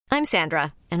I'm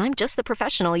Sandra, and I'm just the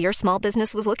professional your small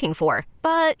business was looking for.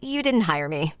 But you didn't hire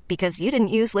me because you didn't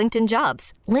use LinkedIn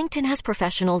Jobs. LinkedIn has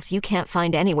professionals you can't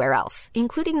find anywhere else,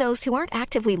 including those who aren't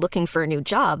actively looking for a new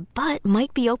job, but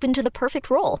might be open to the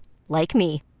perfect role, like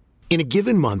me. In a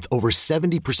given month, over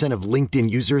 70% of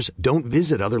LinkedIn users don't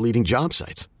visit other leading job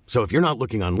sites. So if you're not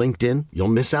looking on LinkedIn, you'll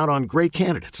miss out on great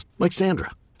candidates like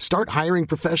Sandra. Start hiring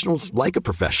professionals like a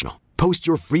professional. Post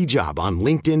your free job on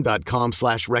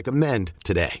linkedin.com/recommend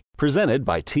today. Presented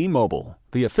by T-Mobile,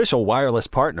 the official wireless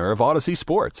partner of Odyssey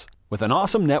Sports. With an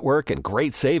awesome network and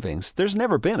great savings, there's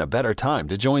never been a better time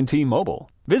to join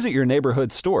T-Mobile. Visit your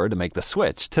neighborhood store to make the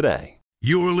switch today.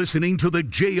 You're listening to the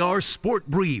JR Sport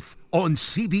Brief on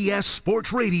CBS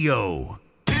Sports Radio.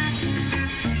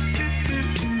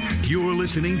 You're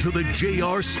listening to the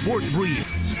JR Sport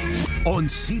Brief on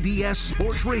CBS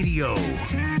Sports Radio.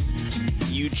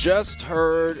 You just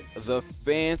heard the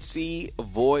fancy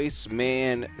voice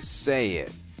man say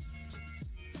it.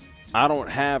 I don't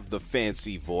have the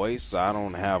fancy voice. I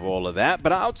don't have all of that,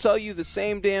 but I'll tell you the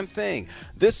same damn thing.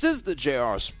 This is the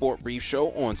JR Sport Brief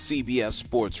Show on CBS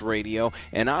Sports Radio,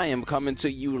 and I am coming to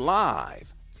you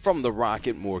live from the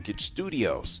Rocket Mortgage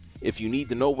Studios. If you need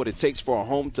to know what it takes for a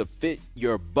home to fit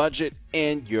your budget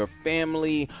and your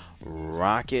family,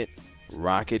 Rocket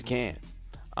can.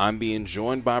 I'm being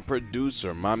joined by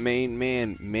producer, my main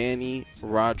man, Manny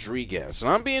Rodriguez,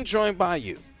 and I'm being joined by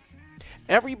you.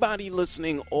 Everybody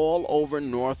listening all over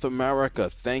North America,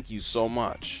 thank you so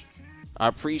much. I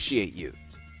appreciate you.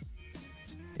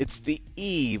 It's the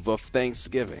eve of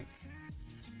Thanksgiving.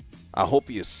 I hope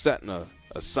you're setting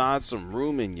aside some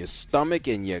room in your stomach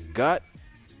and your gut.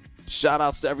 Shout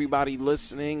outs to everybody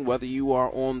listening, whether you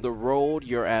are on the road,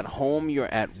 you're at home, you're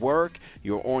at work,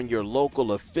 you're on your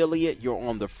local affiliate, you're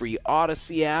on the free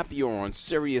Odyssey app, you're on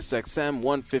Sirius XM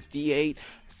 158.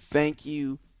 Thank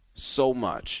you so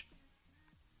much.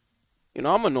 You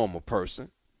know, I'm a normal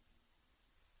person.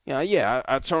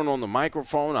 I turn on the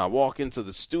microphone, I walk into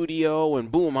the studio, and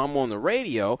boom, I'm on the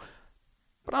radio.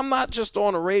 But I'm not just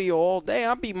on the radio all day.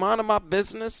 I'll be minding my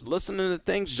business, listening to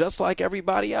things just like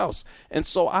everybody else. And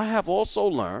so I have also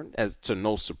learned, as to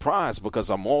no surprise, because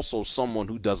I'm also someone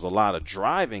who does a lot of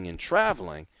driving and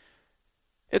traveling,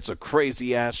 it's a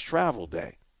crazy-ass travel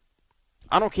day.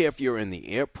 I don't care if you're in the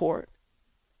airport.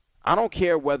 I don't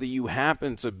care whether you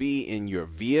happen to be in your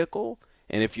vehicle.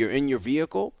 And if you're in your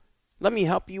vehicle, let me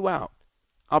help you out.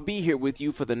 I'll be here with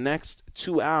you for the next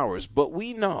 2 hours. But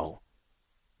we know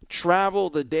travel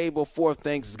the day before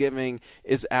Thanksgiving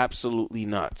is absolutely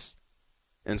nuts.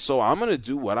 And so I'm going to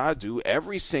do what I do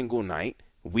every single night,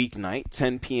 weeknight,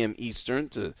 10 p.m. Eastern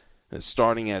to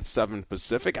starting at 7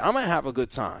 Pacific. I'm going to have a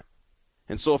good time.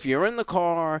 And so if you're in the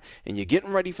car and you're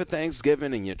getting ready for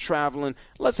Thanksgiving and you're traveling,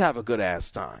 let's have a good ass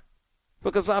time.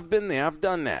 Because I've been there. I've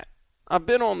done that. I've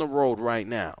been on the road right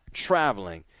now,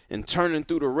 traveling and turning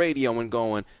through the radio and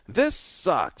going, this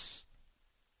sucks.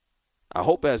 I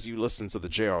hope as you listen to the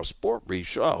JR Sport Brief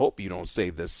Show, I hope you don't say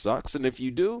this sucks. And if you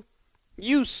do,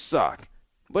 you suck.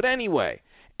 But anyway,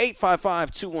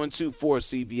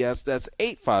 855-212-4CBS. That's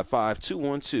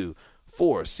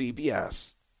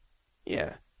 855-212-4CBS.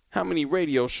 Yeah. How many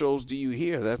radio shows do you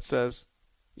hear that says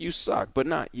you suck, but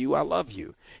not you, I love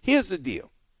you? Here's the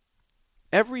deal.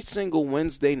 Every single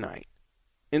Wednesday night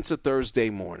into Thursday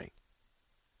morning,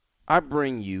 I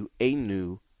bring you a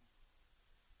new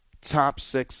top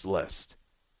 6 list.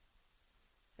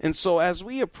 And so as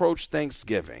we approach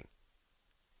Thanksgiving,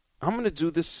 I'm going to do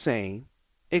the same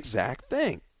exact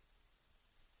thing.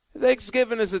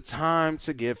 Thanksgiving is a time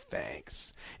to give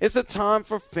thanks. It's a time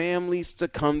for families to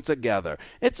come together.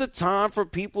 It's a time for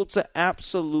people to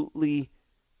absolutely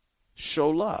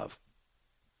show love.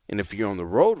 And if you're on the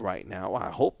road right now, I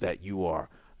hope that you are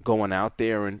going out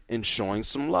there and showing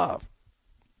some love.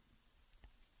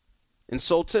 And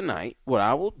so tonight, what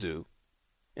I will do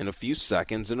in a few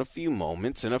seconds, in a few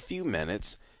moments, in a few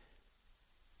minutes,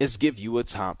 is give you a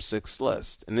top 6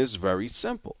 list. And it's very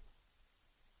simple.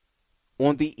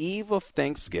 On the eve of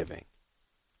Thanksgiving,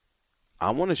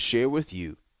 I want to share with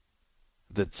you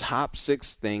the top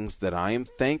 6 things that I am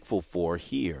thankful for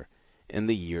here in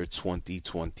the year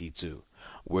 2022.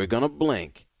 We're going to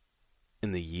blink,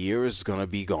 and the year is going to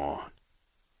be gone.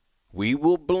 We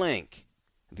will blink.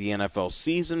 The NFL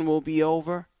season will be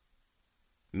over.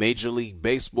 Major League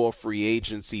Baseball free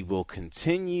agency will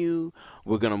continue.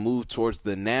 We're going to move towards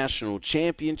the national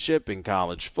championship in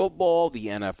college football. The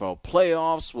NFL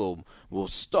playoffs will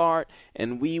start,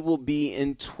 and we will be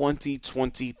in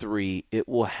 2023. It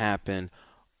will happen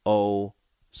oh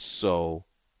so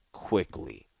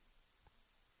quickly.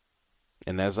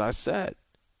 And as I said,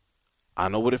 I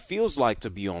know what it feels like to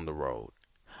be on the road.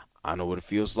 I know what it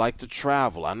feels like to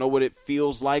travel. I know what it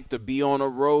feels like to be on a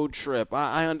road trip.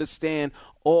 I understand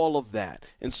all of that.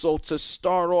 And so to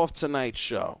start off tonight's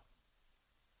show,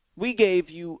 we gave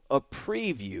you a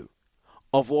preview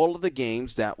of all of the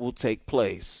games that will take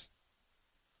place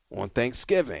on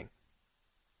Thanksgiving.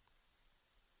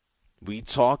 We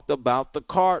talked about the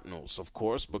Cardinals, of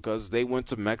course, because they went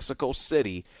to Mexico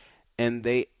City and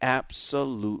they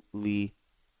absolutely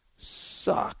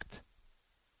sucked.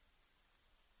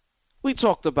 We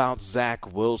talked about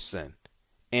Zach Wilson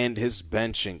and his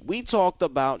benching. We talked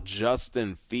about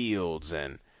Justin Fields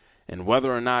and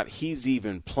whether or not he's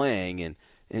even playing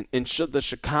and should the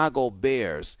Chicago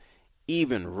Bears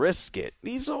even risk it.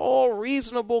 These are all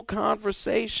reasonable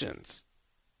conversations.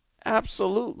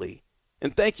 Absolutely.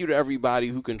 And thank you to everybody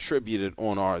who contributed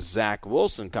on our Zach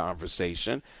Wilson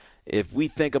conversation. If we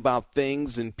think about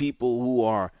things and people who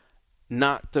are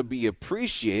not to be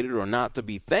appreciated or not to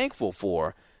be thankful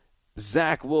for,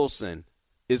 Zach Wilson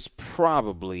is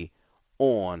probably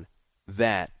on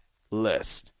that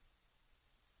list.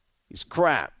 He's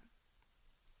crap.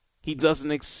 He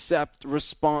doesn't accept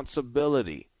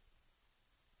responsibility.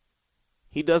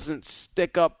 He doesn't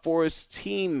stick up for his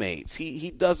teammates.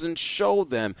 He doesn't show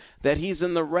them that he's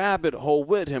in the rabbit hole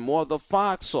with him or the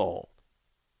foxhole.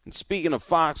 And speaking of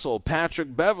foxhole,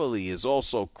 Patrick Beverley is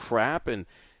also crap, and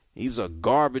he's a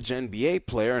garbage NBA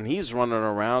player, and he's running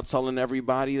around telling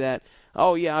everybody that,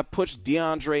 oh, yeah, I pushed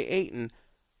DeAndre Ayton.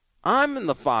 I'm in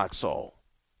the foxhole.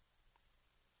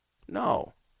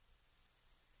 No.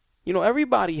 You know,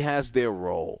 everybody has their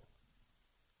role.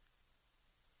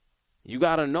 You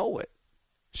got to know it.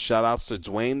 Shout outs to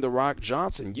Dwayne "The Rock"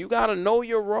 Johnson. You got to know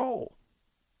your role.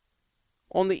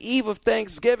 On the eve of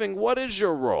Thanksgiving, what is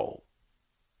your role?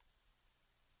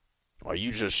 Are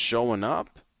you just showing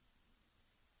up?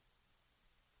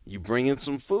 You bringing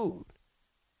some food?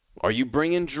 Are you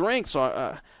bringing drinks?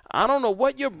 I don't know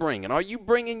what you're bringing. Are you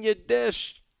bringing your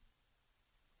dish?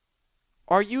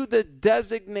 Are you the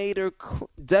designated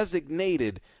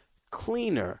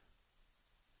cleaner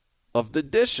of the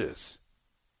dishes?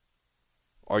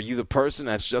 Are you the person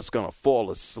that's just going to fall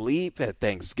asleep at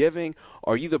Thanksgiving?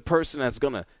 Are you the person that's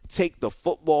going to take the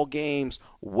football games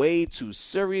way too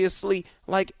seriously?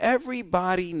 Like,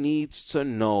 everybody needs to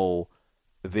know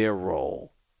their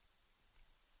role.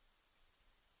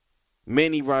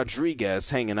 Manny Rodriguez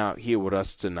hanging out here with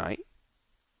us tonight.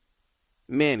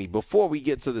 Manny, before we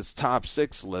get to this top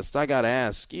 6 list, I got to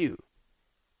ask you,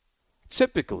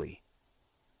 typically,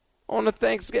 on a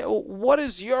Thanksgiving, what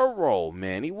is your role,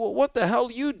 Manny? What the hell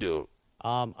do you do?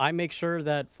 I make sure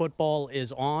that football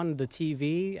is on the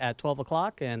TV at 12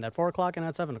 o'clock and at 4 o'clock and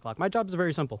at 7 o'clock. My job is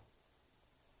very simple.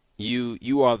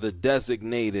 You are the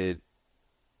designated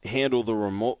handle the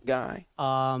remote guy?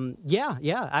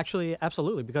 Yeah, actually,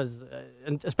 absolutely, because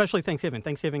and especially Thanksgiving.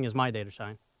 Thanksgiving is my day to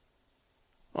shine.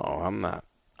 Oh, I'm not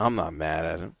mad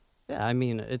at him. Yeah, I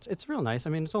mean, it's real nice. I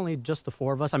mean, it's only just the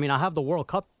 4 of us. I mean, I have the World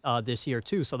Cup this year,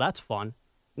 too, so that's fun.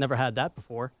 Never had that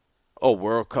before. Oh,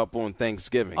 World Cup on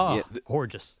Thanksgiving. Oh, yeah,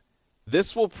 gorgeous.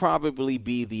 This will probably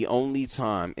be the only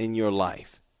time in your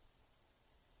life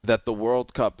that the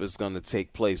World Cup is going to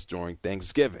take place during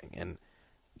Thanksgiving. And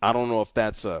I don't know if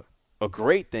that's a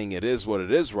great thing. It is what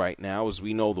it is right now. As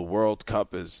we know, the World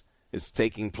Cup is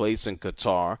taking place in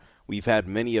Qatar. We've had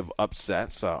many of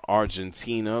upsets,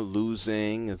 Argentina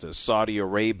losing to Saudi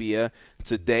Arabia.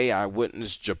 Today I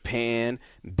witnessed Japan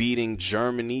beating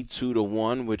Germany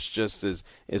 2-1, which just is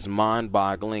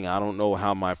mind-boggling. I don't know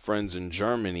how my friends in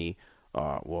Germany,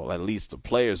 well, at least the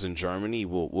players in Germany,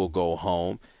 will go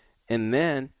home. And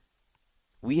then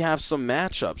we have some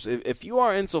matchups. If you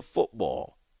are into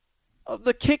football, of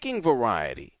the kicking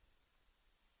variety,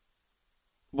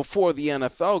 before the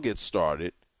NFL gets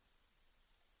started,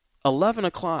 11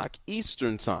 o'clock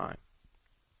Eastern Time,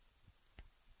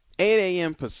 8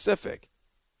 a.m. Pacific,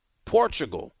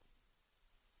 Portugal.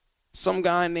 Some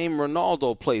guy named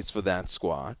Ronaldo plays for that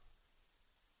squad.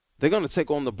 They're going to take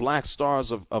on the Black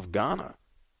Stars of Ghana.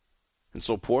 And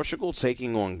so Portugal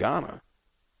taking on Ghana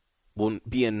will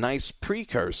be a nice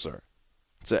precursor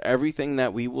to everything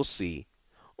that we will see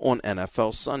on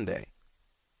NFL Sunday.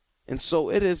 And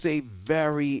so it is a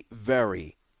very,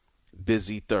 very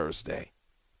busy Thursday.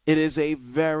 It is a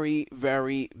very,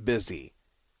 very busy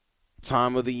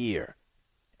time of the year.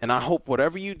 And I hope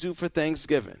whatever you do for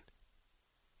Thanksgiving,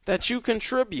 that you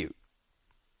contribute.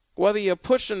 Whether you're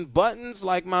pushing buttons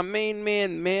like my main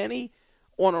man Manny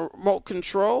on a remote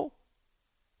control,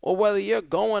 or whether you're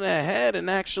going ahead and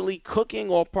actually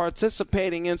cooking or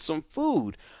participating in some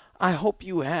food, I hope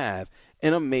you have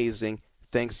an amazing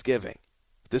Thanksgiving.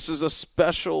 This is a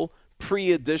special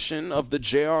pre-edition of the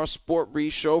JR Sport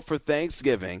Brief Show for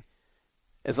Thanksgiving,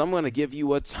 is I'm going to give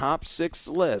you a top 6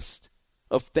 list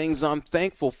of things I'm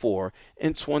thankful for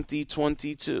in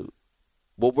 2022.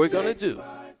 What we're going to do.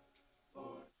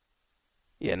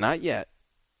 Yeah, not yet.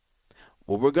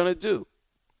 What we're going to do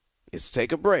is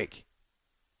take a break.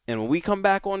 And when we come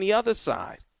back on the other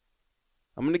side,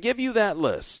 I'm going to give you that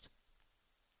list.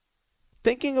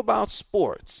 Thinking about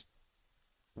sports,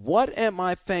 what am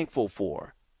I thankful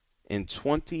for in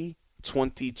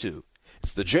 2022?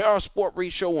 It's the JR Sport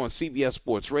Brief Show on CBS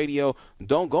Sports Radio.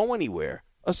 Don't go anywhere.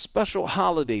 A special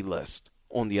holiday list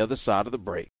on the other side of the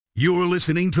break. You're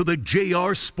listening to the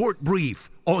JR Sport Brief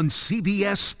on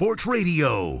CBS Sports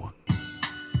Radio.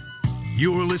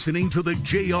 You're listening to the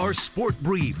JR Sport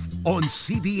Brief on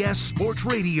CBS Sports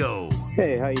Radio.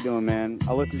 Hey, how you doing, man?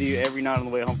 I listen to you every night on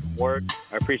the way home from work.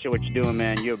 I appreciate what you're doing,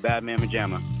 man. You're a bad man,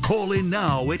 Majama. Call in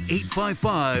now at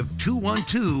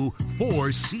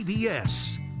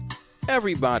 855-212-4CBS.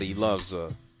 Everybody loves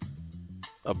a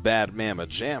bad mamma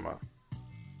jamma.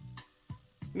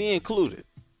 Me included.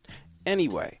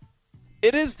 Anyway,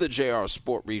 it is the JR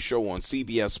Sport Brief Show on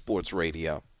CBS Sports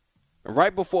Radio. And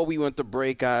right before we went to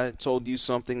break, I told you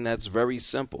something that's very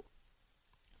simple.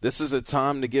 This is a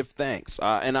time to give thanks.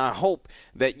 And I hope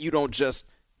that you don't just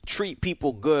treat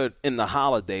people good in the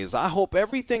holidays. I hope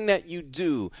everything that you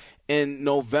do in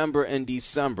November and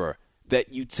December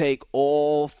that you take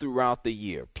all throughout the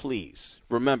year. Please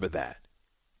remember that.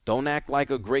 Don't act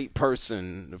like a great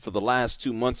person for the last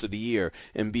 2 months of the year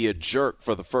and be a jerk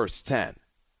for the first 10.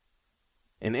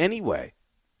 And anyway,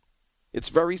 it's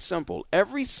very simple.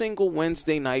 Every single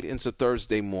Wednesday night into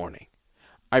Thursday morning,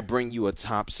 I bring you a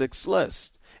top 6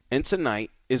 list. And tonight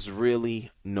is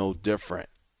really no different.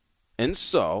 And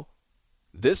so,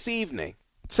 this evening,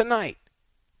 tonight,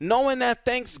 knowing that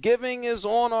Thanksgiving is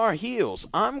on our heels,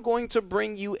 I'm going to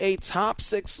bring you a top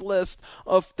 6 list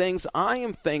of things I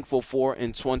am thankful for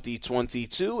in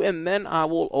 2022, and then I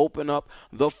will open up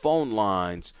the phone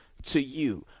lines to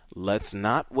you. Let's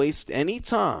not waste any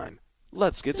time.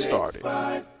 Let's get started.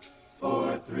 5,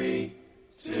 4, 3,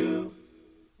 2,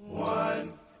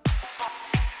 1.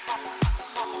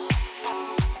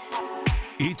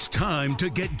 It's time to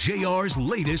get JR's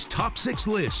latest top 6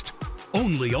 list.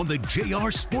 Only on the JR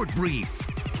Sport Brief.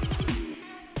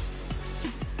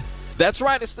 That's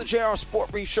right. It's the JR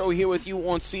Sport Brief Show here with you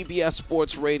on CBS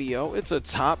Sports Radio. It's a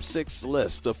top 6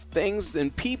 list of things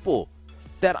and people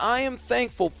that I am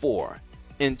thankful for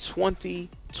in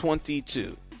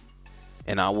 2022.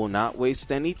 And I will not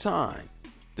waste any time.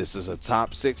 This is a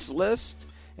top 6 list,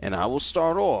 and I will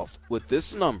start off with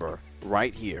this number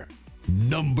right here.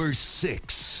 Number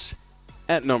 6.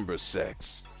 At number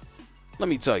 6. Let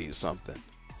me tell you something.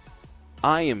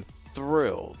 I am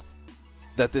thrilled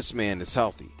that this man is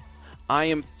healthy. I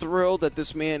am thrilled that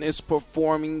this man is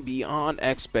performing beyond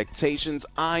expectations.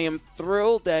 I am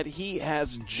thrilled that he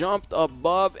has jumped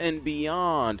above and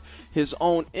beyond his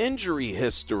own injury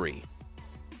history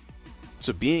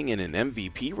to being in an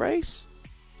MVP race.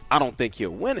 I don't think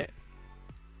he'll win it,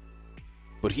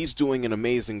 but he's doing an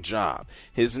amazing job.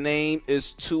 His name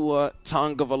is Tua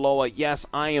Tagovailoa. Yes,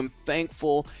 I am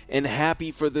thankful and happy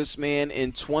for this man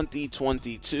in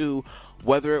 2022,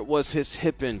 whether it was his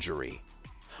hip injury,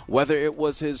 whether it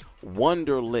was his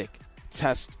Wonderlic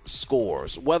test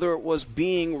scores, whether it was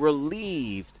being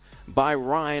relieved by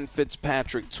Ryan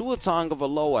Fitzpatrick. Tua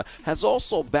Tagovailoa has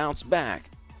also bounced back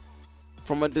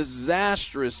from a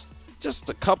disastrous just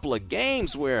a couple of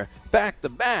games where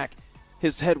back-to-back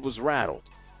his head was rattled.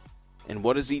 And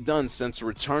what has he done since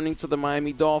returning to the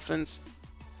Miami Dolphins?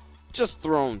 Just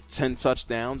thrown 10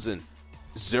 touchdowns and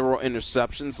 0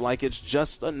 interceptions like it's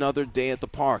just another day at the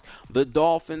park. The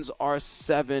Dolphins are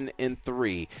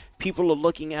 7-3. People are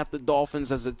looking at the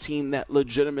Dolphins as a team that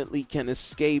legitimately can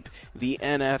escape the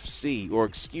NFC, or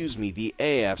the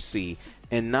AFC,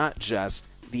 and not just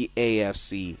the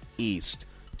AFC East.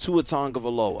 Tua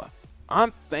Tagovailoa.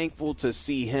 I'm thankful to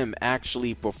see him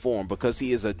actually perform because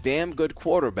he is a damn good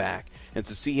quarterback, and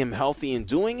to see him healthy and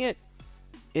doing it,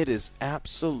 it is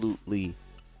absolutely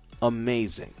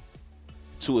amazing.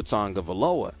 Tua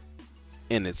Tagovailoa,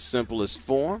 in its simplest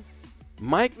form,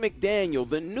 Mike McDaniel,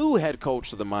 the new head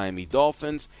coach of the Miami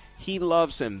Dolphins, he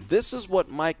loves him. This is what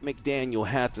Mike McDaniel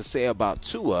had to say about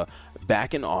Tua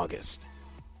back in August.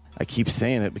 I keep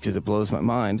saying it because it blows my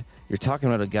mind. You're talking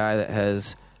about a guy that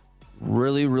has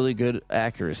really, really good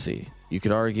accuracy. You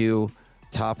could argue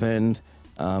top end.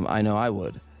 I know I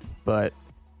would. But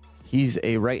he's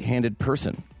a right-handed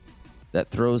person that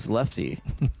throws lefty.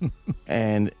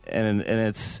 and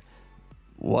it's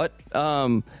what?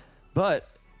 But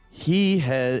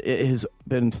it has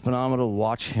been phenomenal to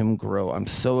watch him grow. I'm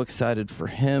so excited for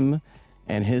him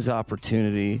and his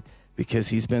opportunity because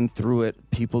he's been through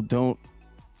it. People don't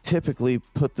typically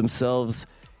put themselves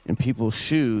in people's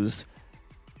shoes.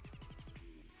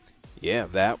 Yeah,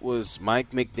 that was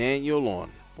Mike McDaniel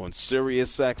on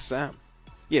Sirius XM.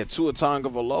 Yeah, Tua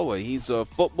Tagovailoa, he's a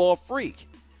football freak.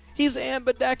 He's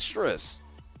ambidextrous.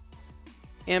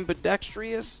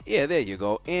 Ambidextrous? Yeah, there you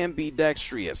go.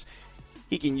 Ambidextrous.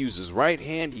 He can use his right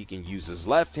hand. He can use his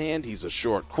left hand. He's a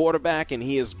short quarterback, and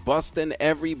he is busting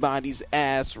everybody's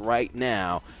ass right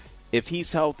now. If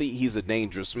he's healthy, he's a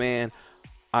dangerous man.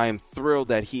 I am thrilled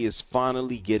that he is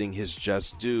finally getting his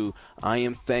just due. I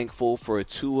am thankful for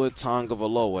Tua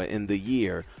Tagovailoa in the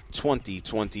year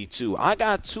 2022. I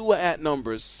got Tua at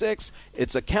number 6.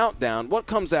 It's a countdown. What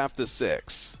comes after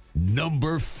 6?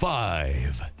 Number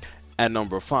 5. At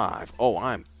number 5. Oh,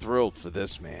 I'm thrilled for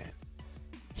this man.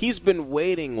 He's been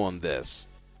waiting on this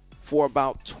for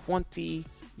about 20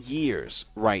 years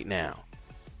right now.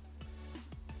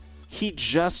 He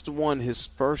just won his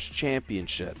first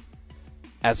championship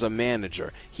as a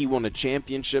manager. He won a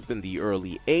championship in the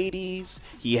early 80s.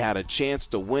 He had a chance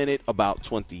to win it about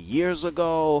 20 years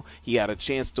ago. He had a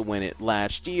chance to win it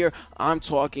last year. I'm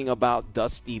talking about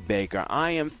Dusty Baker.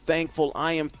 I am thankful,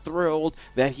 I am thrilled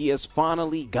that he has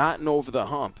finally gotten over the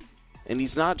hump. And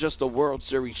he's not just a World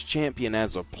Series champion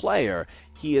as a player,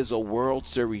 he is a World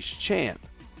Series champ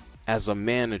as a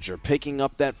manager, picking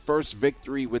up that first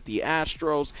victory with the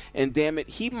Astros. And damn it,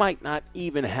 he might not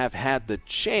even have had the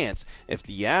chance if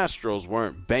the Astros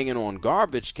weren't banging on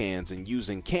garbage cans and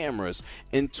using cameras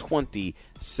in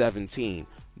 2017.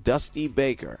 Dusty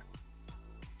Baker,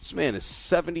 this man is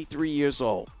 73 years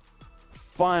old,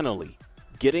 finally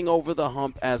getting over the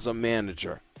hump as a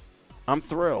manager. I'm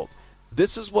thrilled.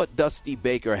 This is what Dusty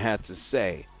Baker had to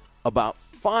say about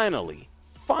finally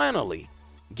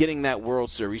getting that World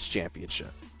Series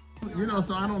championship. You know,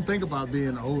 so I don't think about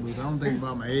being the oldest. I don't think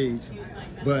about my age.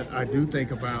 But I do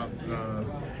think about,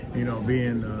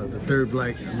 being the third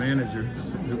black manager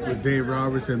with Dave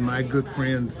Roberts and my good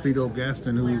friend Cito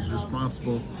Gaston, who was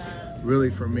responsible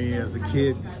really for me as a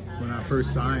kid when I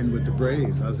first signed with the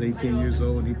Braves. I was 18 years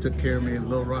old, and he took care of me in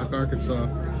Little Rock, Arkansas.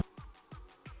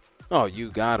 Oh,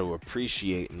 you got to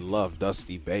appreciate and love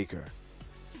Dusty Baker.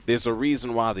 There's a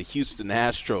reason why the Houston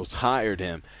Astros hired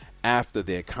him after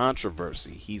their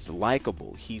controversy. He's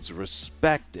likable. He's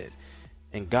respected.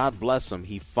 And God bless him,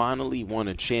 he finally won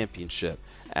a championship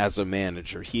as a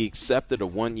manager. He accepted a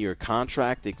 1-year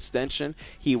contract extension.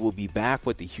 He will be back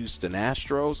with the Houston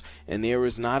Astros. And there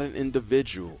is not an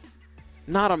individual,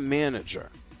 not a manager,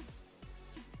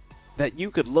 that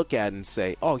you could look at and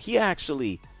say, oh, he's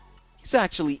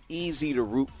actually easy to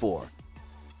root for.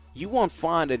 You won't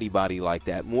find anybody like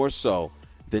that more so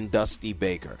than Dusty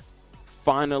Baker.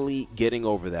 Finally getting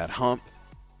over that hump.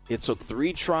 It took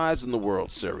 3 tries in the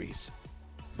World Series,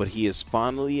 but he is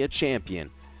finally a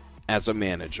champion as a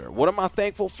manager. What am I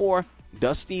thankful for?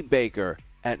 Dusty Baker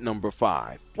at number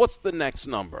 5. What's the next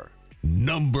number?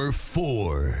 Number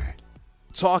 4.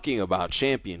 Talking about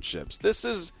championships, this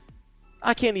is,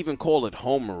 I can't even call it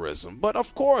homerism, but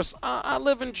of course, I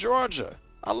live in Georgia.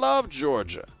 I love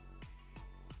Georgia.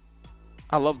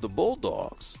 I love the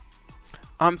Bulldogs.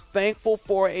 I'm thankful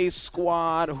for a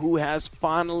squad who has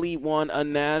finally won a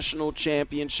national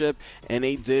championship, and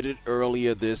they did it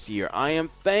earlier this year. I am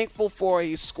thankful for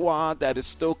a squad that is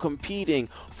still competing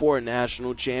for a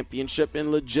national championship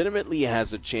and legitimately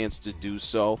has a chance to do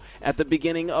so at the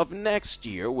beginning of next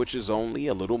year, which is only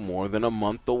a little more than a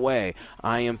month away.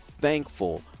 I am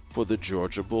thankful for the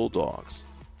Georgia Bulldogs.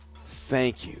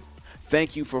 Thank you.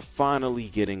 Thank you for finally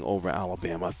getting over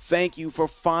Alabama. Thank you for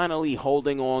finally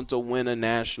holding on to win a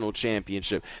national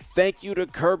championship. Thank you to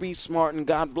Kirby Smart, and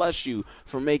God bless you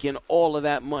for making all of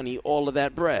that money, all of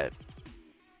that bread.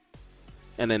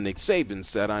 And then Nick Saban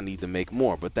said, I need to make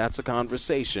more, but that's a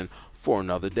conversation for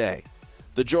another day.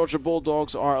 The Georgia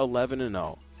Bulldogs are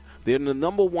 11-0. They're the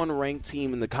number 1 ranked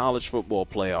team in the college football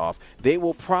playoff. They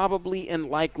will probably and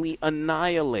likely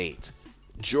annihilate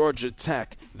Georgia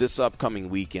Tech this upcoming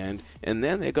weekend, and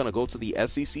then they're going to go to the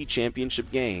SEC championship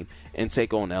game and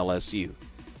take on LSU.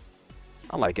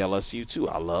 I like LSU too.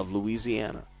 I love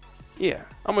Louisiana. Yeah,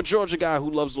 I'm a Georgia guy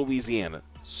who loves Louisiana.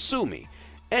 Sue me.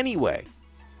 Anyway,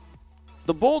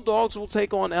 the Bulldogs will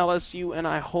take on LSU, and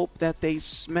I hope that they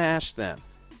smash them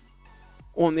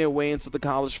on their way into the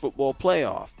college football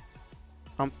playoff.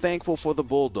 I'm thankful for the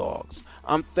Bulldogs.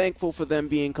 I'm thankful for them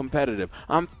being competitive.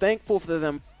 I'm thankful for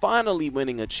them finally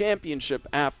winning a championship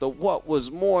after what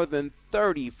was more than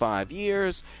 35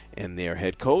 years. And their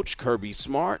head coach, Kirby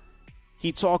Smart,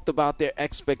 He talked about their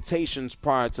expectations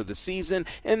prior to the season,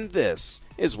 and this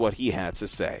is what he had to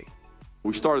say.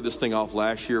 We started this thing off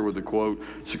last year with the quote,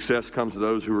 "Success comes to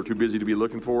those who are too busy to be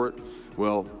looking for it."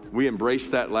 Well, we embraced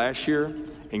that last year,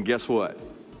 and guess what?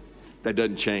 That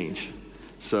doesn't change.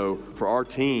 So for our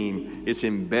team, it's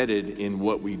embedded in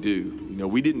what we do. You know,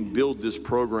 we didn't build this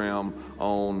program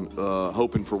on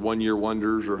hoping for one-year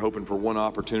wonders or hoping for one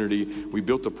opportunity. We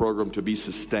built the program to be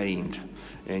sustained,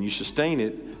 and you sustain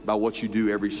it by what you do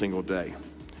every single day.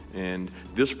 And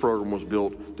this program was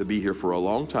built to be here for a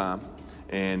long time,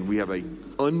 and we have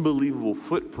an unbelievable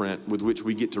footprint with which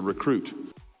we get to recruit.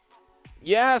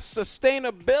 Yes,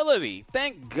 sustainability.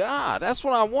 Thank God. That's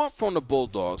what I want from the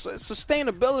Bulldogs.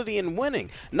 Sustainability and winning.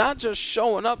 Not just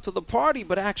showing up to the party,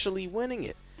 but actually winning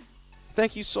it.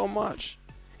 Thank you so much.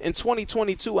 In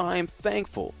 2022, I am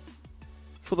thankful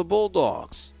for the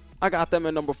Bulldogs. I got them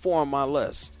at number 4 on my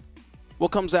list. What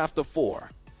comes after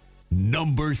 4?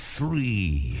 Number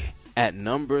 3. At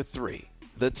number 3,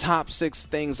 the top 6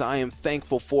 things I am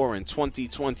thankful for in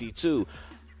 2022.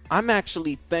 I'm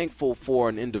actually thankful for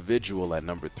an individual at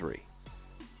number 3.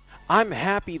 I'm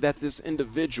happy that this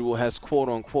individual has, quote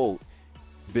unquote,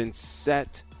 been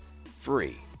set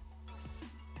free.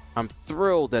 I'm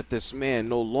thrilled that this man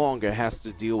no longer has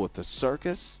to deal with a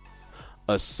circus,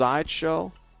 a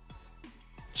sideshow,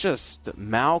 just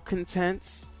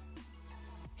malcontents.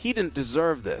 He didn't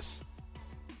deserve this.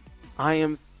 I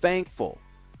am thankful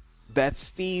that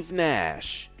Steve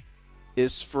Nash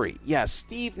is free. Yes,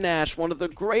 Steve Nash, one of the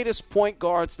greatest point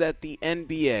guards that the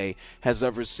NBA has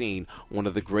ever seen, one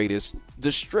of the greatest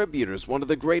distributors, one of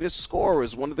the greatest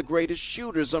scorers, one of the greatest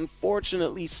shooters.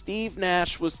 Unfortunately, Steve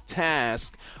Nash was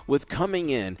tasked with coming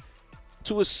in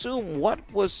to assume what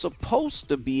was supposed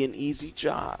to be an easy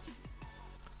job: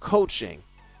 coaching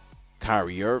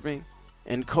Kyrie Irving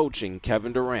and coaching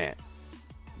Kevin Durant.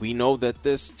 We know that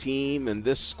this team and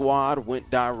this squad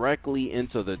went directly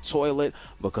into the toilet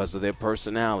because of their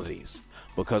personalities,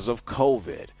 because of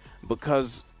COVID,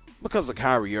 because of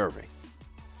Kyrie Irving.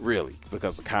 Really,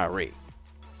 because of Kyrie.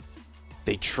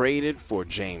 They traded for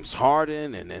James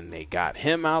Harden, and then they got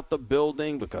him out the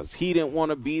building because he didn't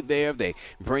want to be there. They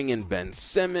bring in Ben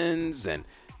Simmons, and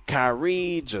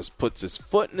Kyrie just puts his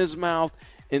foot in his mouth,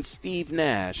 and Steve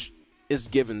Nash is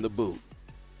given the boot.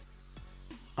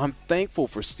 I'm thankful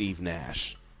for Steve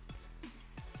Nash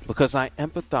because I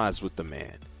empathize with the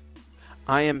man.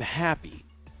 I am happy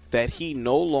that he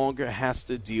no longer has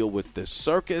to deal with this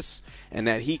circus and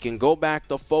that he can go back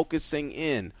to focusing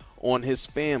in on his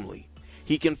family.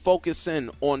 He can focus in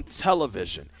on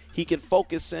television. He can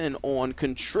focus in on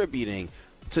contributing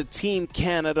to Team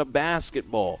Canada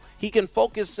basketball. He can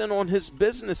focus in on his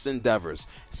business endeavors.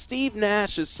 Steve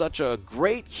Nash is such a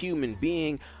great human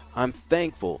being. I'm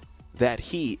thankful that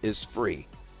he is free.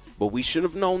 But we should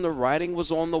have known the writing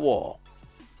was on the wall,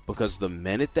 because the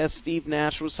minute that Steve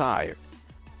Nash was hired,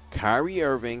 Kyrie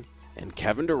Irving and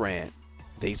Kevin Durant,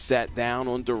 they sat down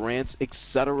on Durant's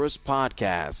Etc's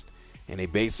podcast, and they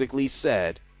basically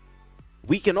said,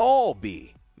 we can all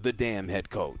be the damn head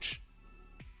coach.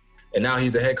 And now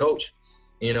he's the head coach,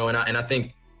 you know, and I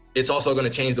think it's also going to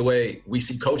change the way we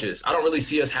see coaches. I don't really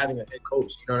see us having a head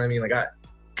coach. You know what I mean? Like,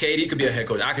 KD could be a head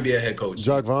coach. I could be a head coach.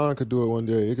 Jacque Vaughn could do it one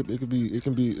day. It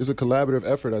can be. It's a collaborative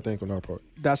effort, I think, on our part.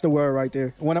 That's the word right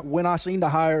there. When I seen the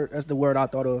hire, that's the word I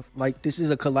thought of. Like, this is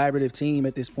a collaborative team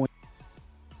at this point.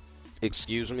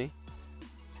 Excuse me?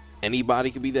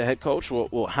 Anybody could be the head coach?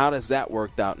 Well, how does that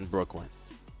work out in Brooklyn?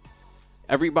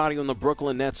 Everybody on the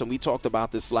Brooklyn Nets, and we talked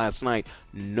about this last night,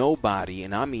 nobody,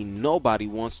 and I mean nobody,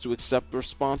 wants to accept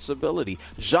responsibility.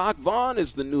 Jacque Vaughn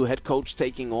is the new head coach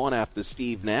taking on after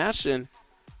Steve Nash, and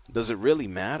does it really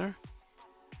matter?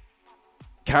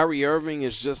 Kyrie Irving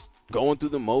is just going through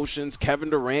the motions. Kevin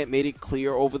Durant made it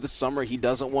clear over the summer he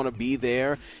doesn't want to be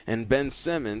there. And Ben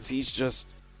Simmons, he's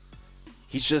just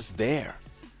there.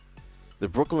 The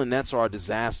Brooklyn Nets are a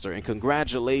disaster, and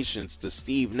congratulations to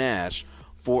Steve Nash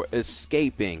for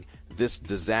escaping this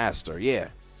disaster. Yeah,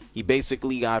 he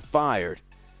basically got fired,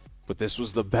 but this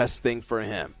was the best thing for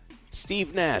him.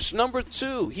 Steve Nash, number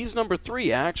 2. He's number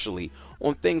 3, actually,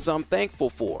 on things I'm thankful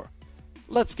for.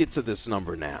 Let's get to this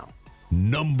number now.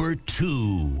 Number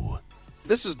 2.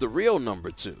 This is the real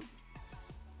number 2.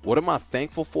 What am I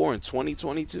thankful for in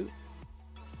 2022?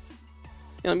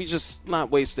 Let me just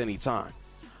not waste any time.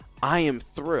 I am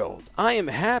thrilled. I am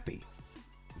happy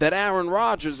that Aaron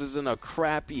Rodgers is in a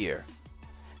crap year.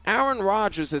 Aaron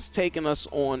Rodgers has taken us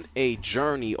on a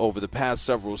journey over the past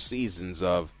several seasons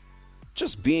of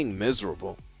just being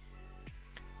miserable.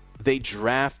 They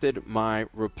drafted my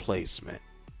replacement.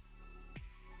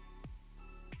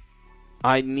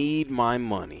 I need my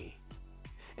money.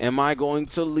 Am I going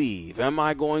to leave? Am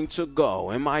I going to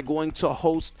go? Am I going to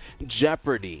host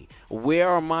Jeopardy? Where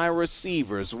are my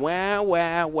receivers?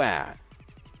 Wah.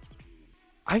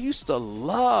 I used to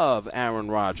love Aaron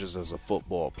Rodgers as a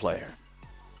football player.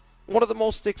 One of the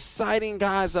most exciting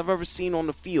guys I've ever seen on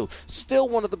the field. Still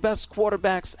one of the best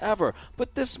quarterbacks ever.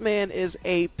 But this man is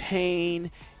a pain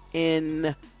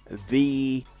in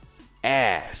the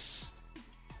ass.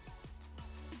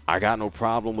 I got no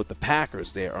problem with the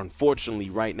Packers. They're unfortunately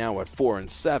right now at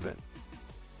 4-7.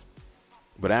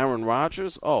 But Aaron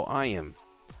Rodgers, I'm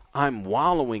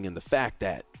wallowing in the fact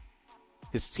that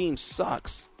his team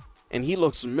sucks and he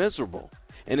looks miserable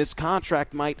and his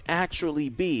contract might actually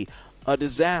be a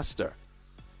disaster.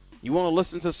 You want to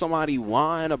listen to somebody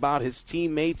whine about his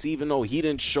teammates even though he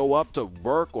didn't show up to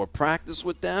work or practice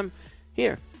with them?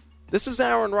 Here, this is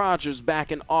Aaron Rodgers back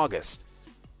in August.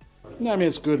 Yeah, I mean,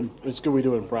 it's good. It's good we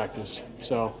do it in practice.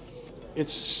 So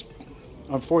it's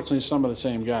unfortunately some of the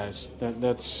same guys.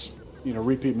 That's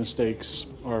repeat mistakes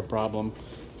are a problem.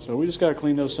 So we just got to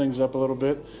clean those things up a little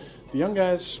bit. The young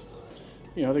guys,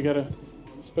 they got to,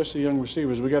 especially young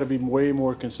receivers, we got to be way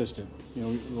more consistent.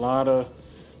 A lot of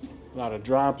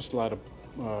drops, a lot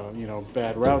of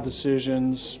bad route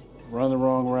decisions, run the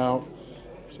wrong route.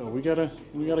 So we gotta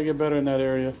get better in that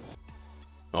area.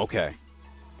 Okay.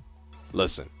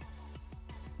 Listen.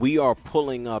 We are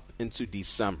pulling up into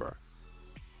December.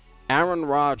 Aaron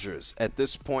Rodgers, at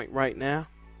this point right now,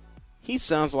 he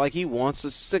sounds like he wants a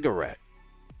cigarette.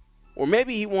 Or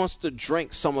maybe he wants to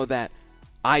drink some of that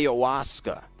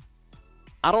ayahuasca.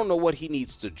 I don't know what he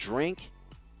needs to drink,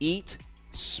 eat,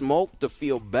 smoke to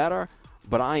feel better,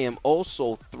 but I am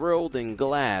also thrilled and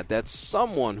glad that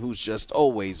someone who's just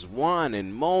always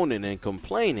whining, moaning, and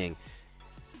complaining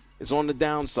is on the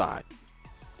downside.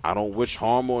 I don't wish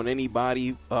harm on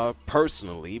anybody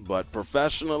personally, but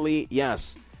professionally,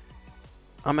 yes,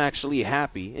 I'm actually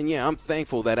happy. And yeah, I'm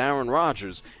thankful that Aaron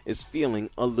Rodgers is feeling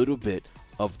a little bit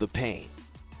of the pain.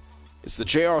 It's the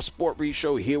JR Sport Brief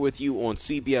Show here with you on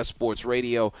CBS Sports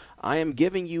Radio. I am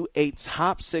giving you a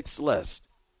top 6 list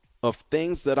of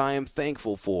things that I am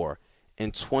thankful for in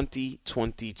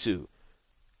 2022.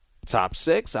 Top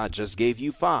 6, I just gave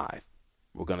you 5.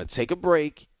 We're going to take a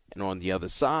break, and on the other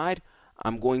side,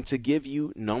 I'm going to give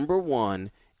you number 1,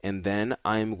 and then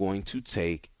I'm going to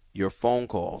take your phone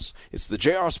calls. It's the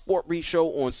JR Sport Brief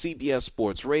Show on CBS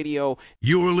Sports Radio.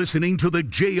 You're listening to the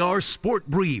JR Sport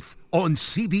Brief on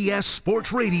CBS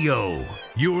Sports Radio.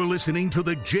 You're listening to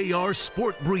the JR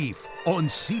Sport Brief on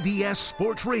CBS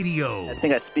Sports Radio. I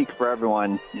think I speak for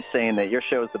everyone saying that your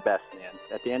show is the best, man.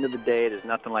 At the end of the day, there's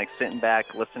nothing like sitting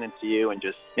back, listening to you, and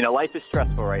just, life is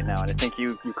stressful right now, and I think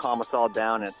you calm us all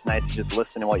down, and it's nice to just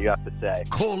listen to what you have to say.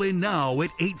 Call in now at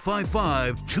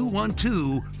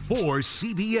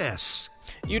 855-212-4CBS.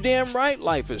 You damn right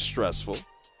life is stressful.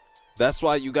 That's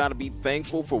why you got to be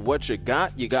thankful for what you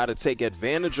got. You got to take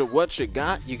advantage of what you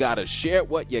got. You got to share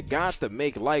what you got to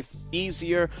make life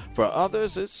easier for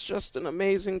others. It's just an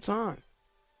amazing time.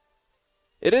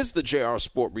 It is the JR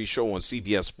Sport Brief Show on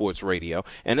CBS Sports Radio,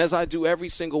 and as I do every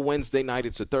single Wednesday night,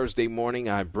 it's a Thursday morning,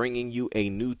 I'm bringing you a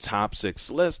new top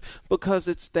 6 list because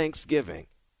it's Thanksgiving.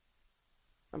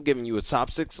 I'm giving you a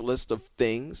top 6 list of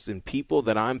things and people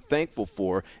that I'm thankful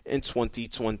for in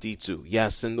 2022.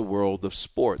 Yes, in the world of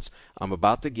sports. I'm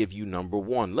about to give you number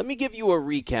 1. Let me give you a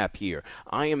recap here.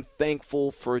 I am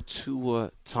thankful for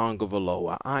Tua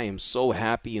Tagovailoa. I am so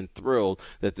happy and thrilled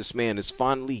that this man is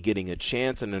finally getting a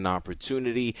chance and an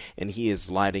opportunity, and he is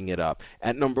lighting it up.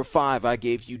 At number 5, I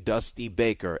gave you Dusty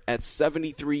Baker. At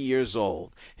 73 years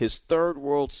old, his 3rd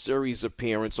World Series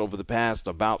appearance over the past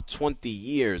about 20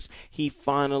 years, he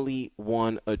finally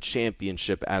won a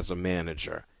championship as a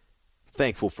manager.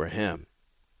 Thankful for him.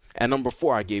 At number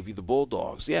 4, I gave you the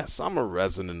Bulldogs. Yes, I'm a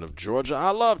resident of Georgia. I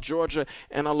love Georgia,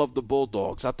 and I love the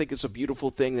Bulldogs. I think it's a beautiful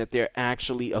thing that they're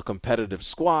actually a competitive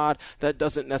squad that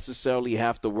doesn't necessarily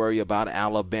have to worry about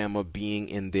Alabama being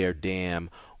in their damn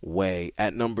way.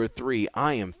 At number 3,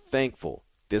 I am thankful.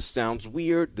 This sounds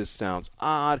weird. This sounds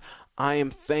odd. I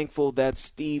am thankful that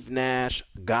Steve Nash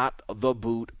got the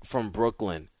boot from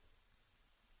Brooklyn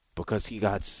because he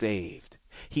got saved.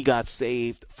 He got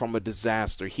saved from a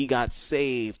disaster. He got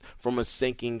saved from a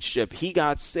sinking ship. He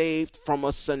got saved from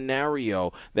a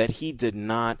scenario that he did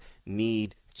not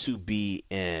need to be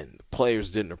in.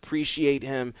 Players didn't appreciate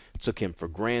him, took him for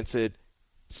granted.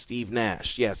 Steve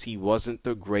Nash, yes, he wasn't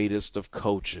the greatest of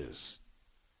coaches.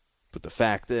 But the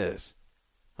fact is,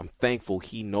 I'm thankful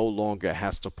he no longer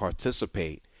has to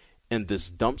participate in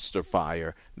this dumpster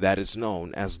fire that is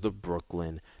known as the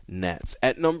Brooklyn Nets.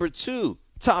 At number 2,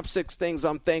 Top 6 things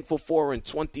I'm thankful for in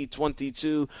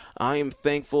 2022. I am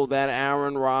thankful that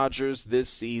Aaron Rodgers this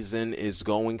season is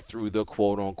going through the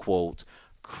quote-unquote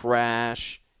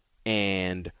crash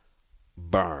and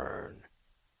burn.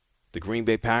 The Green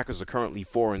Bay Packers are currently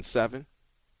 4-7.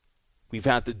 We've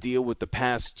had to deal with the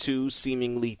past 2,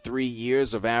 seemingly 3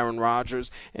 years of Aaron Rodgers.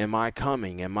 Am I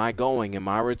coming? Am I going? Am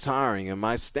I retiring? Am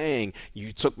I staying?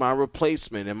 You took my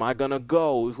replacement. Am I going to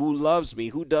go? Who loves me?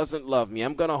 Who doesn't love me?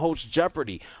 I'm going to host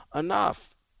Jeopardy.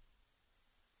 Enough.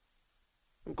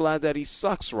 I'm glad that he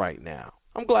sucks right now.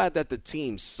 I'm glad that the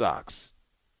team sucks.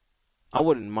 I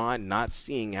wouldn't mind not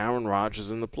seeing Aaron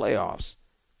Rodgers in the playoffs.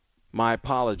 My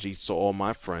apologies to all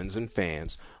my friends and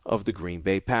fans of the Green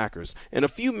Bay Packers. In a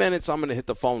few minutes, I'm going to hit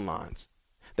the phone lines.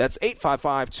 That's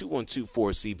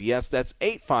 855-212-4CBS. That's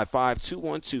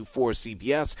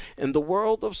 855-212-4CBS. In the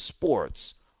world of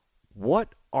sports,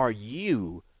 what are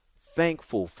you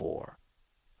thankful for?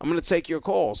 I'm going to take your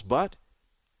calls, but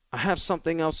I have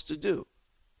something else to do.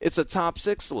 It's a top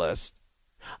 6 list.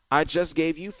 I just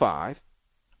gave you 5.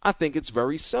 I think it's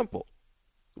very simple.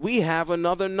 We have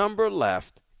another number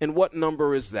left. And what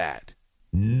number is that?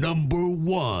 Number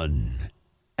 1.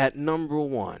 At number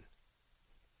 1,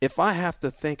 if I have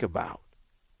to think about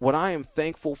what I am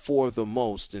thankful for the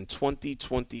most in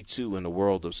 2022 in the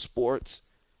world of sports,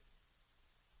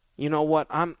 you know what?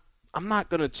 I'm not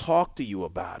going to talk to you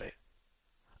about it.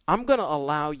 I'm going to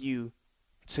allow you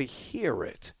to hear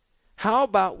it. How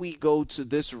about we go to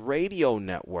this radio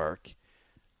network?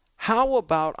 How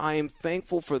about I am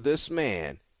thankful for this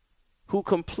man who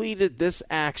completed this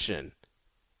action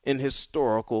in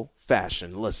historical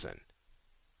fashion. Listen.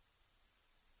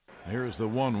 Here's the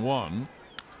 1-1.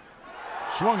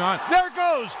 Swung on. There it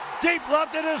goes. Deep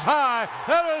left. It is high.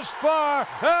 It is far.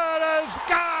 It is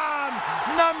gone.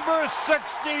 Number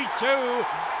 62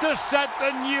 to set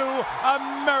the new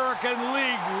American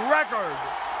League record.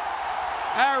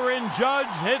 Aaron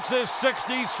Judge hits his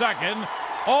 62nd.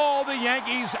 All the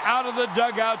Yankees out of the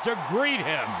dugout to greet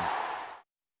him.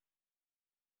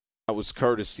 That was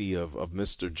courtesy of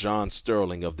Mr. John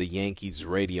Sterling of the Yankees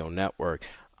Radio Network.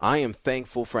 I am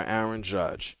thankful for Aaron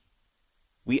Judge.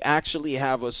 We actually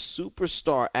have a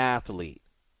superstar athlete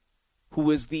who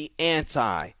is the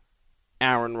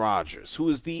anti-Aaron Rodgers, who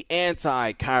is the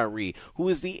anti-Kyrie, who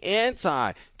is the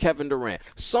anti-Kevin Durant.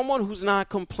 Someone who's not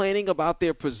complaining about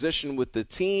their position with the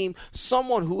team,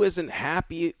 someone who isn't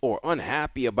happy or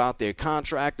unhappy about their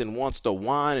contract and wants to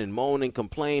whine and moan and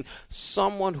complain,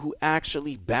 someone who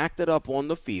actually backed it up on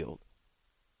the field,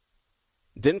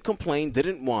 didn't complain,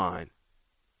 didn't whine,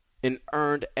 and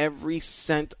earned every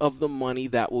cent of the money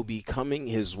that will be coming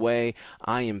his way.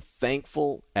 I am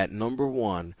thankful at number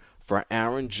 1 for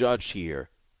Aaron Judge here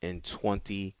in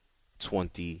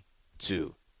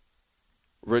 2022.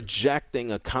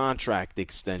 Rejecting a contract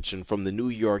extension from the New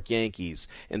York Yankees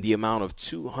in the amount of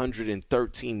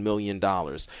 $213 million.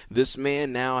 This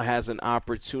man now has an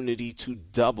opportunity to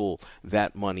double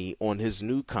that money on his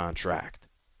new contract.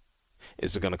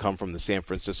 Is it going to come from the San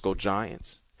Francisco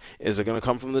Giants? Is it going to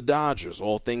come from the Dodgers?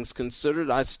 All things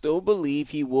considered, I still believe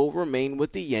he will remain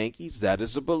with the Yankees. That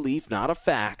is a belief, not a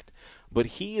fact. But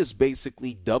he is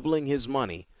basically doubling his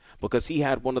money because he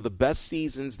had one of the best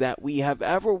seasons that we have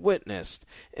ever witnessed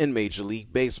in Major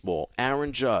League Baseball.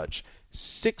 Aaron Judge,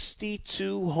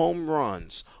 62 home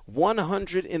runs,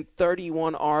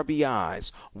 131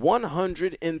 RBIs,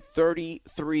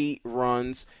 133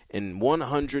 runs in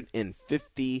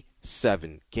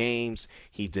 157 games.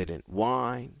 He didn't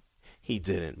whine. He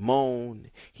didn't moan.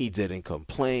 He didn't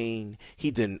complain. He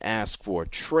didn't ask for a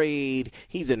trade.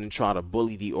 He didn't try to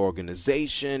bully the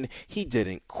organization. He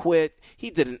didn't quit. He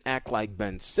didn't act like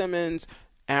Ben Simmons.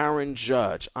 Aaron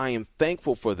Judge, I am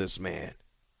thankful for this man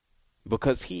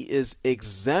because he is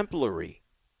exemplary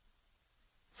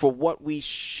for what we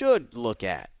should look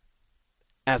at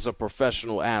as a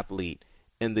professional athlete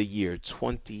in the year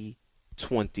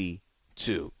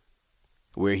 2022.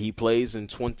 Where he plays in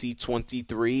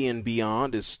 2023 and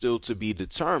beyond is still to be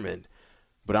determined,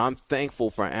 but I'm thankful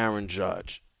for Aaron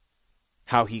Judge.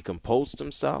 How he composed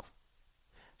himself,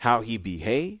 how he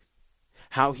behaved,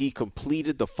 how he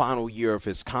completed the final year of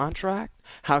his contract,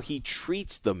 how he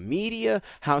treats the media,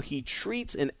 how he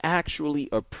treats and actually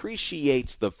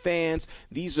appreciates the fans.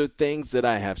 These are things that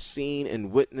I have seen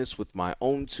and witnessed with my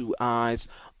own 2 eyes,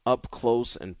 up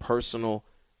close and personal.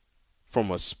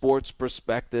 From a sports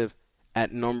perspective,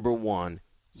 at number 1,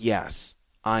 yes,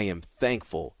 I am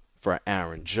thankful for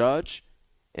Aaron Judge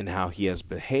and how he has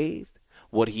behaved,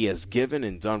 what he has given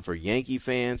and done for Yankee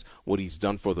fans, what he's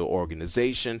done for the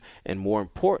organization, and more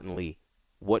importantly,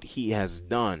 what he has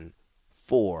done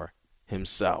for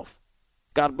himself.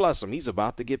 God bless him. He's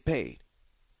about to get paid.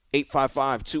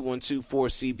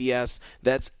 855-212-4CBS.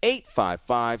 That's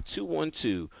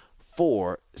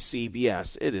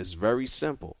 855-212-4CBS. It is very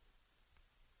simple.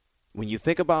 When you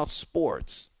think about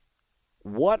sports,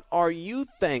 what are you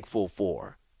thankful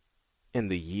for in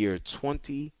the year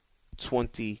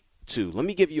 2022? Let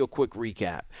me give you a quick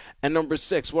recap. At number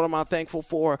 6, what am I thankful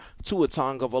for? Tua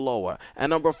Tagovailoa. At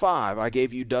number 5, I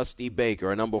gave you Dusty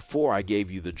Baker. At number 4, I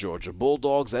gave you the Georgia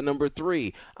Bulldogs. At number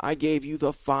 3, I gave you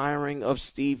the firing of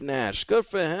Steve Nash. Good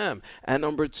for him. At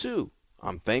number 2,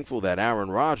 I'm thankful that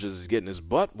Aaron Rodgers is getting his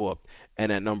butt whooped.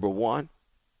 And at number 1,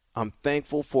 I'm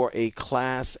thankful for a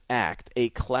class act, a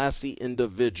classy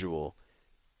individual,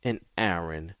 in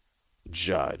Aaron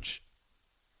Judge.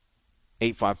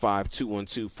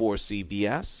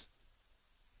 855-212-4CBS.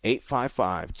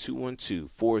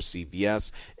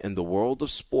 855-212-4CBS. In the world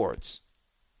of sports,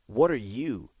 what are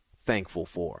you thankful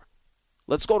for?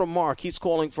 Let's go to Mark. He's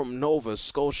calling from Nova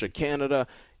Scotia, Canada.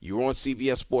 You're on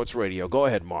CBS Sports Radio. Go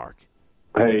ahead, Mark.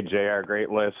 Hey, JR, great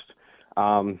list.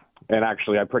 And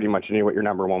actually, I pretty much knew what your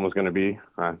number 1 was going to be.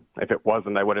 If it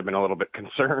wasn't, I would have been a little bit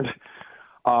concerned.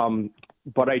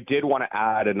 But I did want to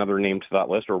add another name to that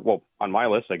list, or, well, on my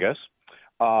list, I guess.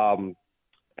 And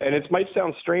it might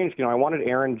sound strange. I wanted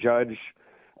Aaron Judge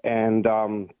and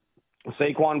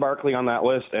Saquon Barkley on that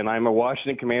list, and I'm a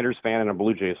Washington Commanders fan and a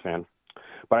Blue Jays fan.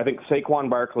 But I think Saquon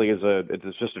Barkley is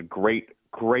just a great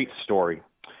story.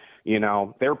 There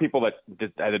were people that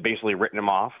had basically written him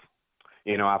off,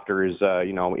 after his,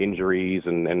 injuries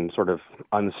and sort of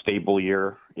unstable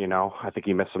year. I think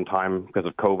he missed some time because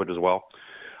of COVID as well.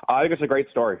 I think it's a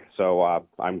great story. So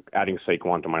I'm adding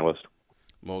Saquon to my list.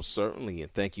 Most certainly,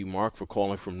 and thank you, Mark, for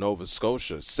calling from Nova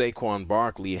Scotia. Saquon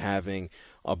Barkley having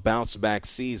a bounce-back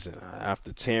season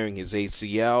after tearing his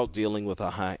ACL, dealing with a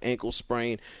high ankle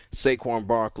sprain. Saquon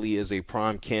Barkley is a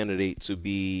prime candidate to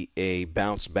be a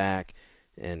bounce-back,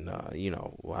 and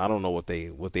I don't know what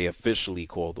they officially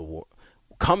call the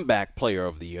comeback player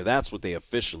of the year. That's what they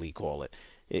officially call it.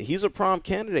 He's a prime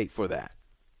candidate for that,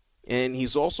 and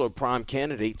he's also a prime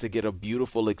candidate to get a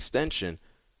beautiful extension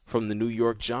from the New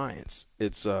York Giants.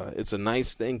 It's a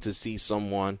nice thing to see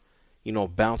someone,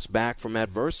 bounce back from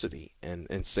adversity, and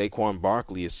Saquon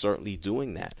Barkley is certainly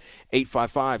doing that.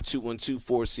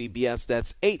 855-212-4CBS.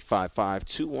 That's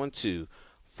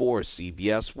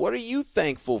 855-212-4CBS. What are you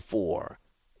thankful for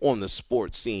on the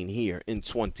sports scene here in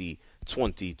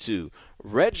 2022?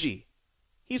 Reggie,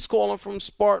 he's calling from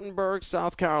Spartanburg,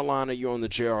 South Carolina. You're on the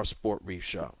JR Sport Brief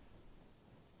Show.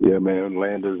 Yeah, man,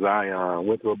 land of Zion.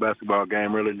 Went to a basketball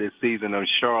game earlier this season in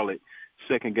Charlotte,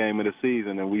 second game of the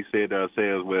season, and we said to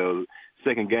ourselves, well,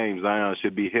 second game, Zion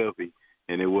should be healthy.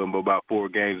 And it wasn't about 4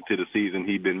 games into the season.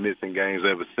 He'd been missing games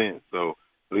ever since. So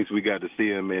at least we got to see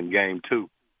him in game 2.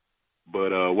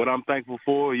 But what I'm thankful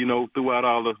for, throughout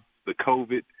all the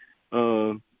COVID,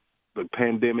 the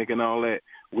pandemic and all that,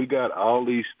 we got all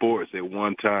these sports at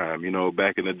one time.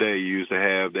 Back in the day, you used to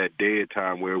have that dead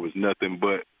time where it was nothing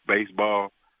but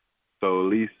baseball. So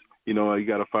at least, you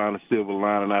got to find a silver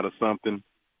lining out of something.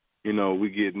 We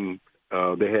getting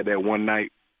they had that one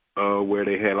night where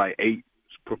they had like 8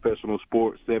 professional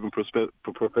sports, 7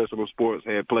 professional sports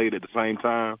had played at the same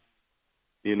time.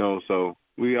 So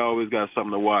we always got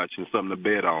something to watch and something to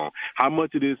bet on. How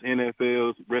much of this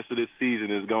NFL's rest of this season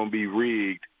is going to be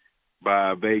rigged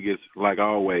by Vegas, like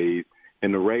always?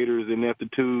 And the Raiders'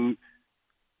 ineptitude,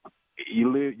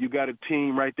 you got a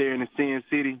team right there in the Sin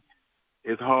City.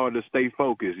 It's hard to stay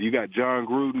focused. You got John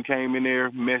Gruden came in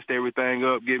there, messed everything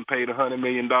up, getting paid $100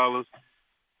 million.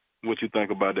 What you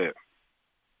think about that?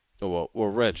 Well,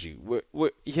 Reggie,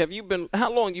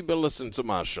 how long you been listening to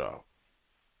my show?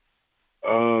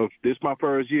 This is my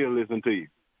first year listening to you.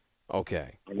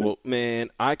 Okay. Well, man,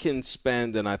 I can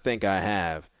spend, and I think I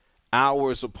have,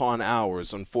 hours upon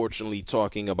hours, unfortunately,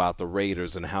 talking about the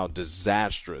Raiders and how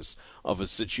disastrous of a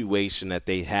situation that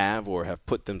they have or have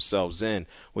put themselves in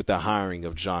with the hiring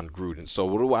of John Gruden. So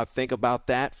what do I think about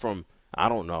that from, I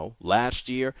don't know, last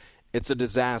year? It's a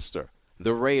disaster.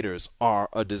 The Raiders are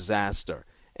a disaster.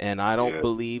 And I don't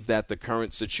believe that the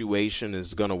current situation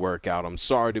is going to work out. I'm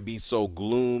sorry to be so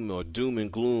doom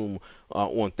and gloom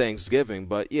on Thanksgiving,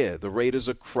 but yeah, the Raiders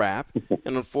are crap.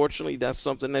 And unfortunately, that's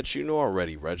something that you know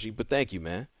already, Reggie. But thank you,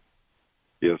 man.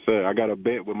 Yes, sir. I got a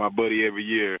bet with my buddy every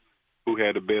year who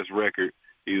had the best record,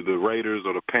 either the Raiders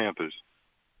or the Panthers.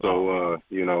 So,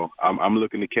 I'm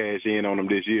looking to cash in on them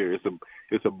this year.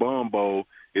 It's a bum bowl.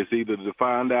 It's either to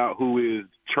find out who is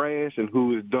trash and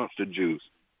who is dumpster juice.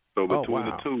 So between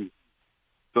the two,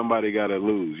 somebody got to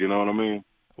lose. You know what I mean?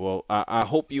 Well, I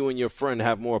hope you and your friend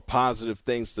have more positive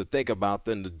things to think about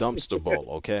than the dumpster bowl,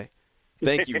 okay?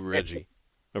 Thank you, Reggie.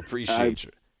 Appreciate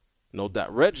you. No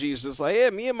doubt. Reggie's just like, yeah,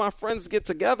 me and my friends get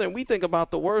together and we think about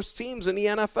the worst teams in the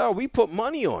NFL. We put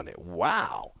money on it.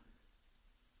 Wow.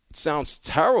 It sounds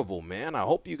terrible, man. I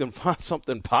hope you can find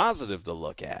something positive to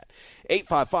look at.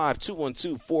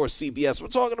 855-212-4CBS. We're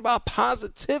talking about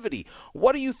positivity.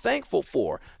 What are you thankful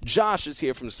for? Josh is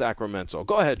here from Sacramento.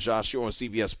 Go ahead, Josh. You're on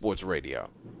CBS Sports Radio.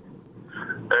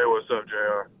 Hey, what's up,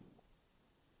 JR?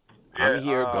 I'm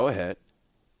here. Go ahead.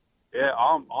 Yeah,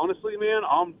 honestly, man,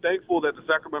 I'm thankful that the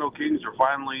Sacramento Kings are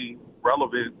finally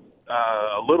relevant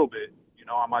a little bit. You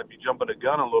know, I might be jumping the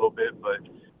gun a little bit, but,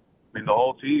 I mean, the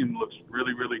whole team looks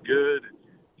really, really good.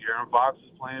 De'Aaron Fox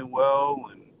is playing well.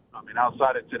 And, I mean,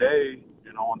 outside of today,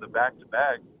 you know, on the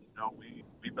back-to-back, you know,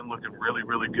 we've been looking really,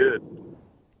 really good.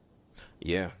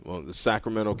 Yeah, well, the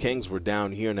Sacramento Kings were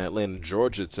down here in Atlanta,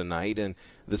 Georgia tonight, and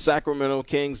the Sacramento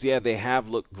Kings, yeah, they have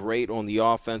looked great on the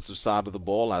offensive side of the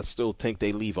ball. I still think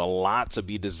they leave a lot to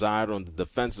be desired on the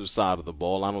defensive side of the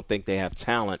ball. I don't think they have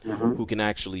talent who can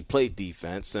actually play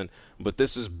defense, but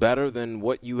this is better than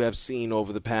what you have seen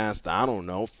over the past,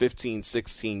 15,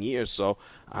 16 years. So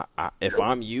if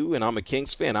I'm you and I'm a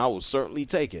Kings fan, I will certainly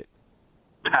take it.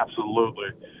 Absolutely.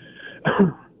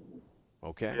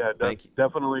 Okay. Yeah, thank you.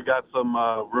 Definitely got some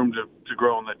room to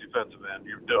grow on that defensive end.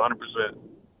 You're 100%.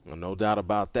 Well, no doubt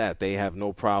about that. They have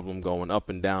no problem going up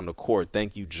and down the court.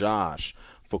 Thank you, Josh,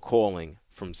 for calling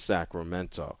from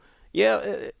Sacramento. Yeah,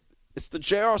 it's the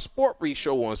JR Sport Brief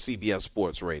Show on CBS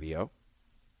Sports Radio.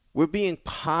 We're being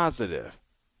positive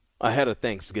ahead of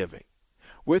Thanksgiving.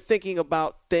 We're thinking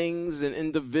about things and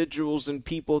individuals and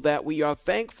people that we are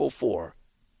thankful for.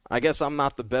 I guess I'm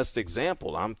not the best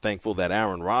example. I'm thankful that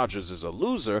Aaron Rodgers is a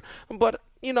loser, but,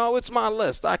 it's my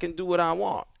list. I can do what I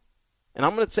want. And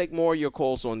I'm going to take more of your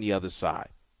calls on the other side.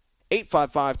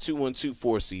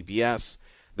 855-212-4CBS.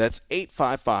 That's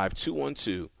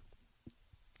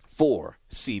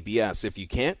 855-212-4CBS. If you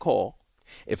can't call,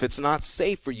 if it's not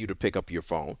safe for you to pick up your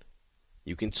phone,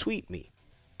 you can tweet me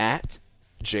at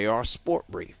JR Sport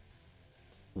Brief.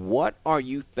 What are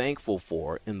you thankful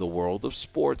for in the world of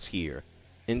sports here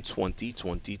in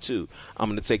 2022? I'm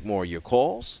going to take more of your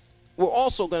calls. We're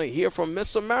also going to hear from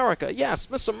Miss America. Yes,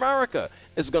 Miss America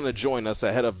is going to join us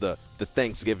ahead of the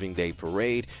Thanksgiving Day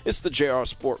parade. It's the JR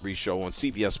Sport Brief Show on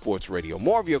CBS Sports Radio.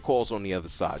 More of your calls on the other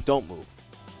side. Don't move.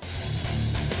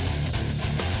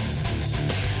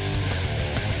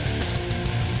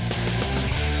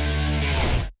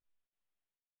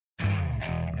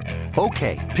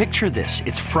 Okay, picture this.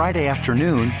 It's Friday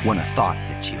afternoon when a thought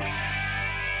hits you.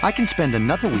 I can spend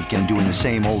another weekend doing the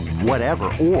same old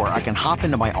whatever, or I can hop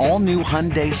into my all-new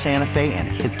Hyundai Santa Fe and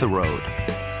hit the road.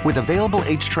 With available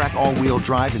H-Track all-wheel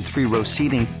drive and 3-row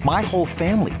seating, my whole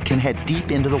family can head deep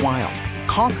into the wild.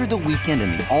 Conquer the weekend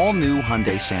in the all-new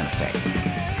Hyundai Santa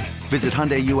Fe. Visit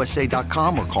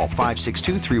HyundaiUSA.com or call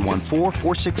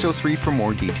 562-314-4603 for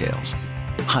more details.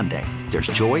 Hyundai, there's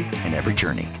joy in every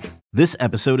journey. This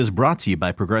episode is brought to you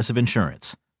by Progressive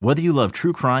Insurance. Whether you love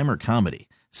true crime or comedy,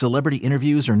 celebrity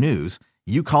interviews or news,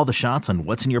 you call the shots on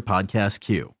what's in your podcast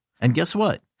queue. And guess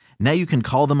what? Now you can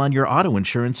call them on your auto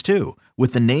insurance too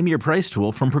with the Name Your Price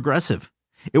tool from Progressive.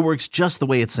 It works just the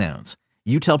way it sounds.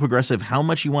 You tell Progressive how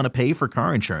much you want to pay for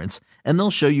car insurance, and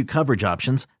they'll show you coverage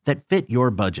options that fit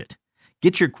your budget.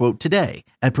 Get your quote today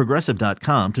at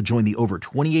Progressive.com to join the over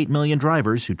 28 million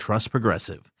drivers who trust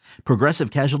Progressive.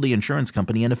 Progressive Casualty Insurance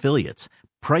Company and Affiliates.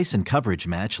 Price and coverage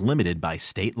match limited by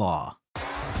state law.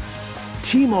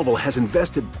 T-Mobile has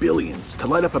invested billions to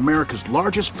light up America's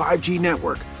largest 5G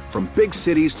network, from big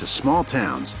cities to small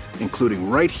towns, including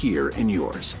right here in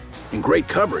yours. And great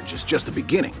coverage is just the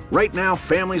beginning. Right now,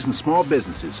 families and small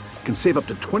businesses can save up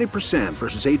to 20%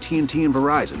 versus AT&T and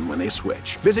Verizon when they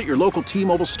switch. Visit your local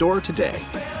T-Mobile store today.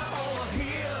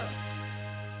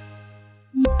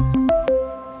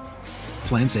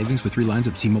 Plan savings with 3 lines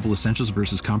of T-Mobile Essentials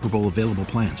versus comparable available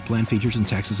plans. Plan features and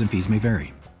taxes and fees may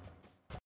vary.